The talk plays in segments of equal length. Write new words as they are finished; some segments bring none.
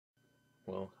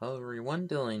Well, hello everyone,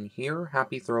 Dylan here.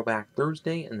 Happy Throwback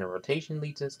Thursday, and the rotation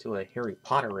leads us to a Harry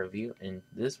Potter review, and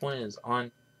this one is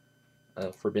on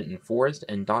Forbidden Forest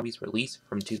and Dobby's release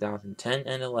from 2010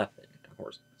 and 11, of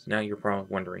course. So now you're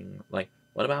probably wondering, what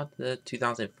about the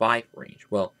 2005 range?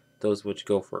 Well, those which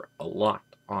go for a lot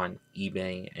on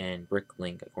eBay and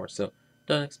Bricklink, of course, so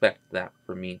don't expect that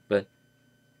from me, but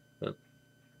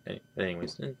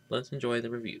anyways, let's enjoy the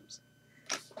reviews.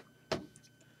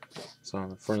 So on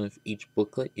the front of each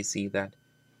booklet, you see that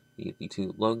the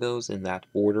two logos in that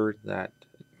order that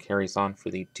carries on for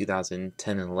the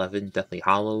 2010 and 11 Deathly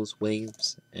Hallows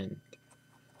waves, and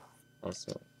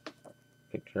also a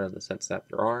picture of the sets that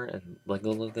there are, and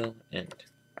Lego logo, and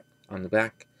on the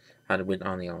back, How to Win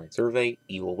on the Online Survey,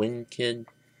 Evil Win Kid,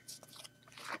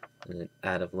 and then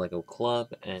ad of Lego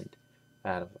Club, and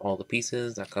out of all the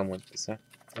pieces that come with the set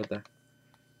of that,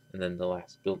 and then the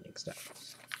last building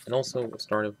steps. And also the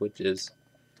start of which is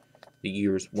the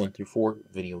years 1 through 4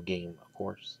 video game, of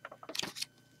course.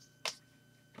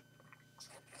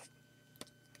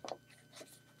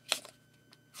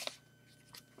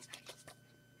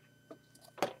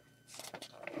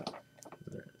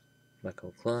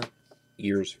 Lego Club,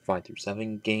 years 5 through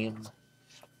 7 game,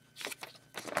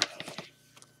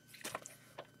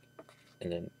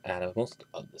 and then out of most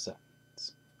of the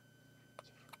sets.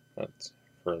 That's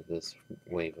for this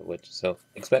wave of which, so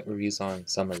expect reviews on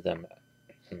some of them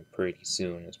pretty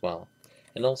soon as well.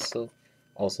 And also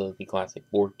the classic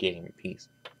board game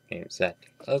game set,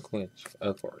 of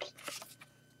course,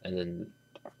 and then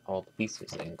all the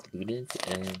pieces included,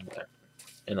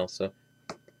 and also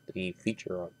the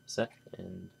feature of the set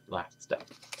and last step.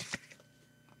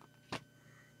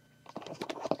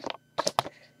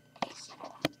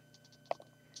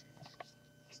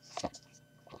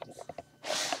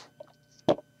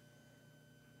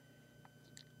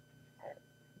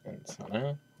 And so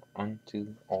now on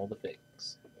to all the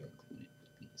figs included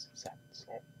with these sets.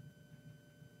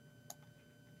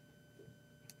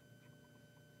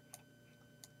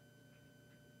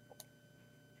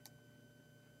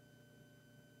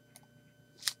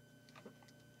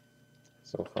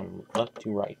 So from left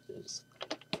to right is,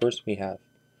 first we have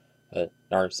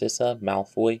Narcissa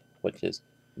Malfoy, which is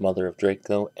mother of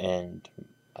Draco and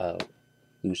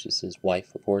Lucius's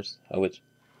wife, of course,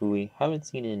 who we haven't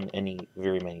seen in any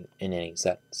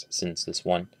sets since this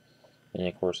one, and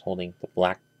of course holding the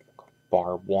black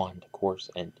bar wand, of course,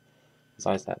 and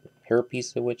besides that,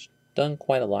 hairpiece of which done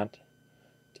quite a lot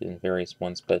in various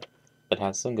ones, but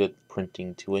has some good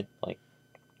printing to it,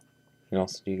 and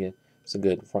also you get some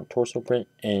good front torso print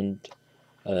and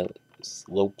a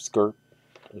slope skirt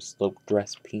or slope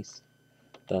dress piece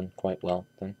done quite well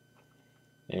then.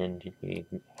 And we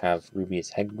have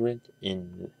Rubius Hagrid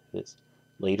in this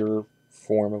later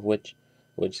form of which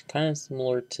is kind of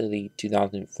similar to the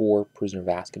 2004 Prisoner of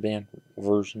Azkaban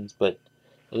versions, but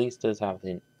at least does have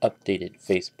an updated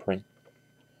face print,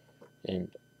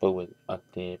 but with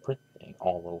updated printing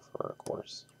all over, of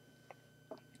course.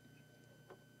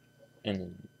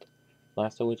 And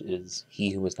last of which is He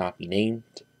Who Was Not Be Named,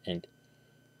 and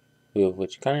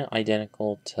which kind of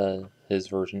identical to his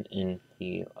version in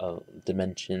the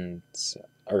Dimensions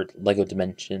or Lego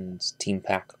Dimensions Team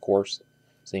Pack, of course.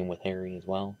 Same with Harry as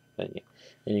well. But yeah.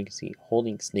 And you can see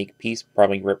holding snake piece,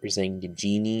 probably representing the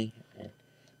genie,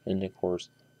 and of course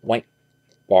white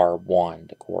bar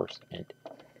wand, of course,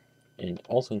 and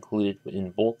also included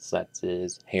in both sets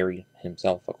is Harry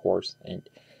himself, of course, and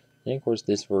of course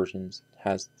this version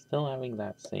has still having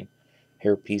that same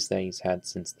hairpiece that he's had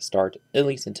since the start, at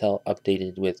least until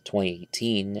updated with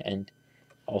 2018, and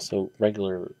also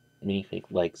regular minifig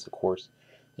legs, of course,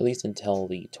 at least until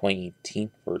the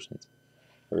 2018 versions,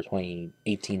 or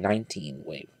 2018-19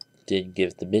 wave did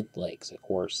give the mid legs, of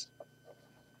course.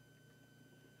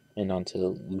 And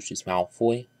onto Lucius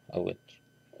Malfoy, which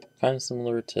kind of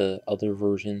similar to other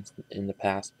versions in the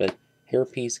past, but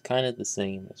hairpiece kind of the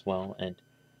same as well, and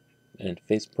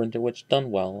face print of which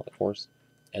done well, of course.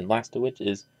 And last of which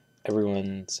is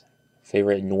everyone's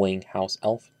favorite annoying house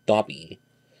elf, Dobby,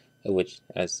 which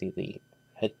I see the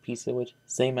headpiece of which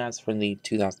same as from the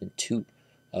 2002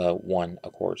 one,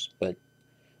 of course, but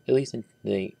at least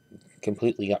they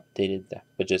completely updated that,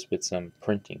 but just with some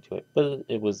printing to it. But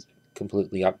it was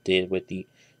completely updated with the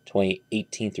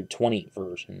 2018 through 20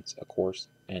 versions, of course,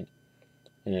 and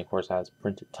of course has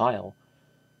printed tile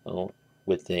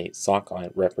with a sock on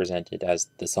it represented as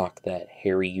the sock that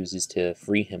Harry uses to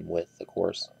free him with, of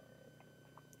course.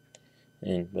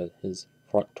 And with his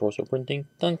front torso printing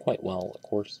done quite well, of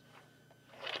course.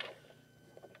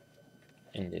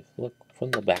 And if you look from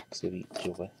the backs of each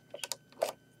of it,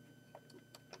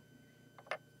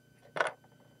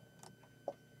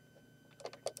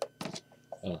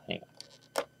 Oh, hang on.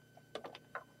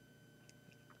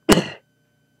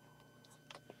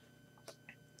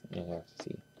 Let's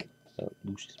see.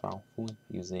 Lucius Malfoy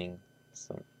using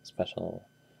some special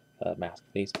mask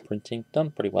face printing,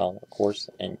 done pretty well, of course,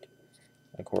 and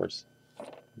of course,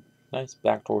 nice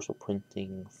back dorsal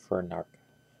printing for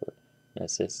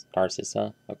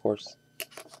Narcissa, of course,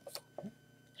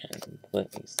 and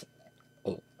let me see.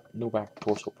 Oh, no back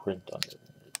dorsal print under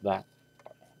that,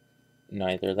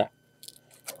 neither that.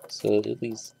 So at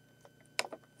least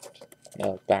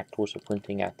back dorsal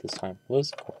printing at this time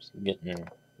was, of course, getting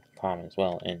common as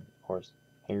well, and of course,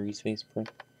 Harry's face print,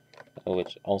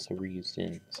 which also reused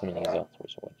in some of these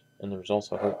elsewhere. And there's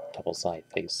also her double side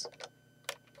face.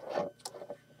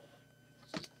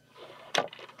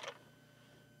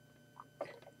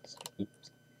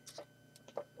 Oops.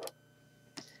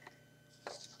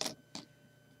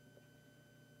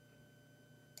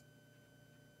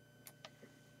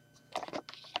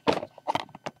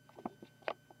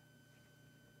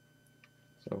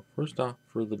 So first off,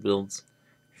 for the builds,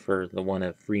 for the one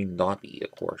of freeing Dobby,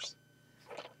 of course,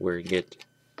 where you get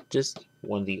just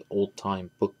one of the old-time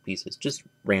book pieces, just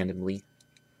randomly.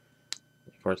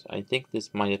 Of course, I think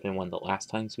this might have been one of the last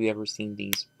times we ever seen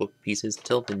these book pieces,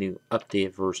 till the new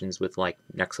updated versions with like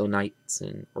Nexo Knights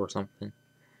or something.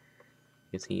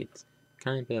 You see, it's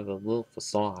kind of a little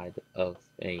facade of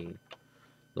a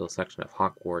little section of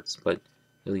Hogwarts, but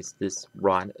at least this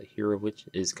rod here, which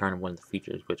is kind of one of the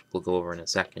features, which we'll go over in a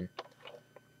second.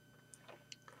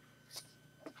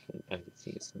 I can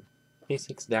see some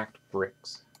basic stacked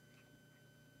bricks.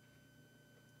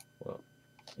 Well,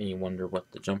 and you wonder what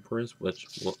the jumper is,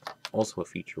 which will also a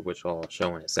feature which I'll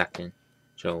show in a second,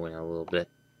 show in a little bit.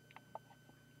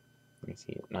 Let me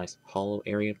see, a nice hollow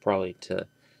area, probably to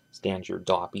stand your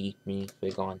Dobby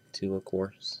minifig onto, of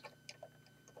course.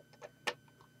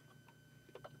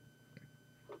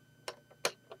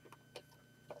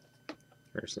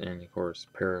 There's, and of course,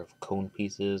 a pair of cone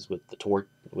pieces with the torch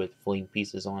with flame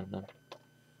pieces on them.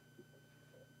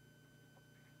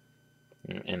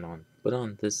 But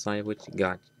on this side, which you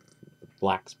got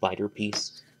black spider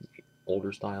piece,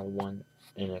 older style one,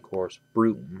 and of course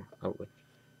broom, which.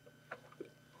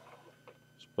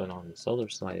 But on this other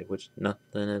side, which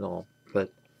nothing at all. But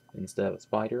instead of a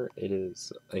spider, it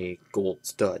is a gold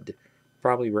stud,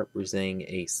 probably representing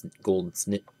a golden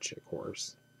snitch, of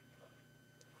course.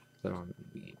 But on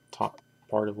the top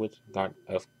part of which got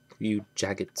a few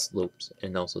jagged slopes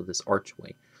and also this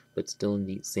archway, but still in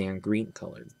the sand green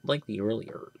color, like the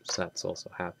earlier sets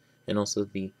also have, and also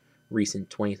the recent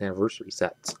 20th anniversary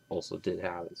sets also did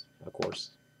have, of course.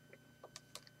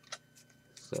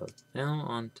 So now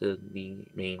on to the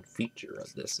main feature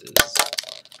of this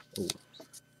is,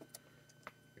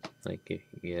 like you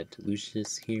get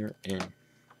Lucius here, and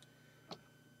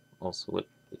also with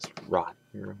this rod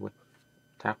here, with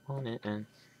tap on it, and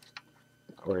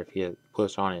or if you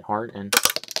push on it hard, and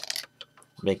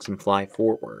makes him fly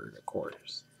forward, of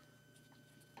course.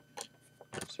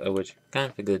 So, which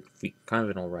kind of a good, kind of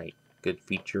an alright, good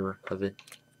feature of it.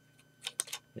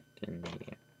 And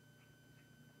yeah.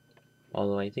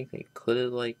 Although I think they could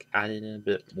have like added in a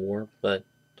bit more, but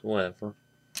whatever.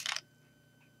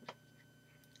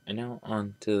 And now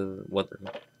on to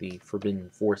the Forbidden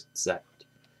Forest set.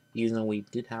 Even though we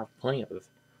did have plenty of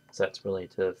sets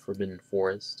related to Forbidden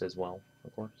Forest as well,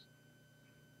 of course.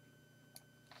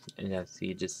 And I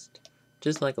see just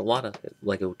like a lot of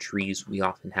Lego trees we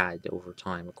often had over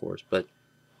time, of course. But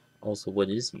also what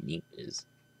is unique is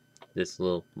this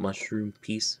little mushroom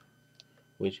piece,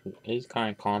 which is kind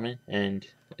of common, and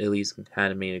at least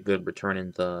had made a good return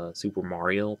in the Super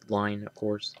Mario line, of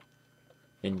course.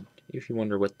 And if you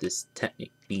wonder what this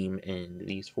Technic beam and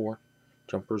these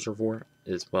jumpers are for,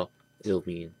 is, well,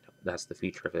 that's the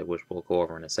feature of it, which we'll go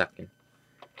over in a second.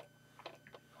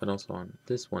 But also on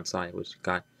this one side, which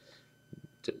got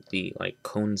the like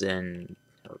cones and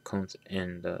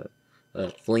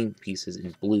flame pieces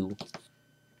in blue,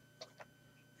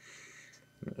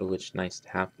 which nice to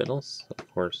have. But also,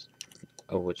 of course,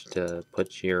 which to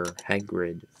put your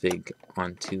Hagrid fig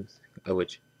onto,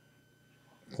 which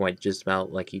quite just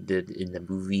about like he did in the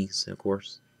movies, of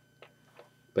course.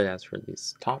 But as for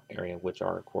this top area, which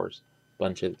are, of course, a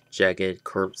bunch of jagged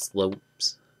curved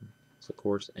slopes, of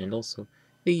course, and also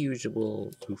the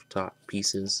usual rooftop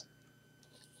pieces,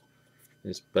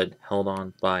 but held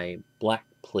on by black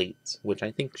plates, which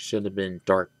I think should have been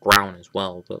dark brown as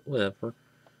well, but whatever.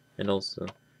 And also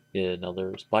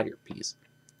another spider piece.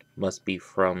 Must be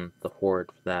from the horde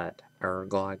that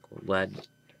Aragog led.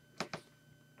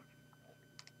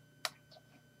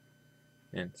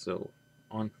 And so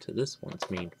on to this one's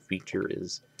main feature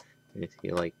is if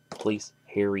you like place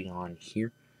Harry on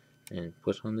here and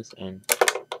push on this and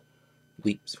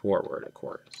leaps forward, of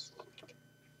course.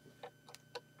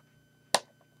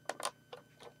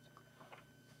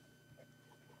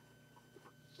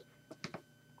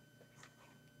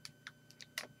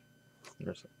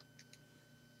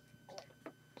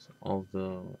 So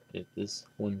although if this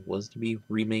one was to be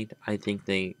remade, I think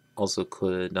they also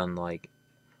could have done like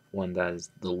one that is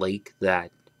the lake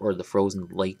that, or the frozen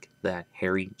lake that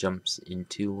Harry jumps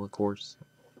into, of course,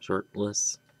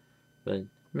 shirtless. But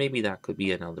maybe that could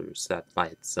be another set by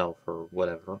itself or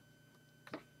whatever.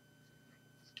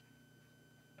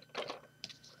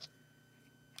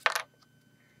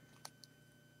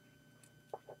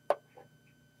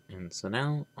 And so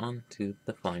now on to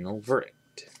the final verdict.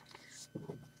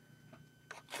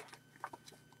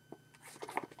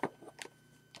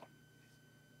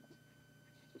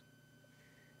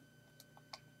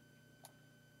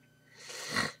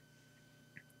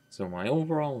 So my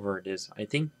overall verdict is, I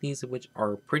think these of which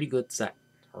are pretty good sets,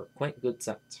 are quite good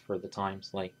sets for the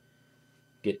times. Like,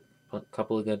 get a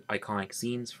couple of good iconic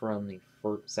scenes from the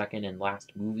first, second, and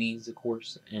last movies, of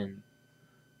course, and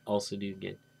also do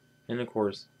get, and of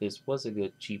course, this was a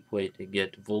good cheap way to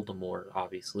get Voldemort,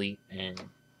 obviously, and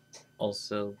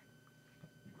also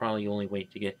probably the only way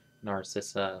to get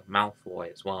Narcissa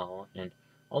Malfoy as well, and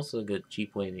also a good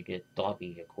cheap way to get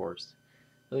Dobby, of course.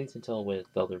 At least until with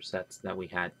the other sets that we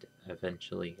had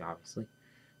eventually, obviously.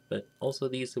 But also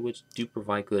these which do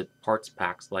provide good parts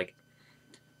packs, like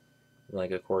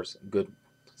of course, good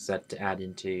set to add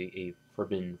into a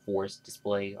Forbidden Forest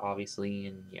display, obviously,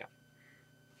 and yeah.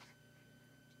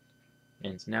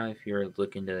 And so now if you're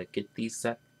looking to get these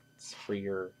sets for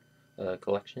your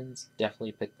collections,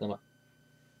 definitely pick them up.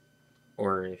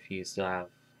 Or if you still have,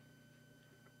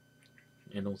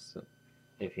 and also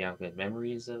if you have good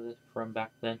memories of it from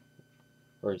back then,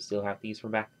 or still have these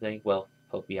from back then, well,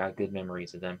 hope you have good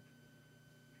memories of them.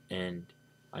 And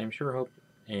I'm sure hope,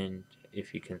 and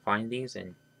if you can find these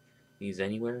and these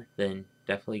anywhere, then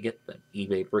definitely get them.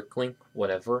 eBay, Bricklink,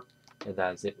 whatever. And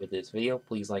that is it with this video.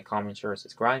 Please like, comment, share,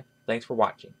 subscribe. Thanks for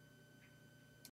watching.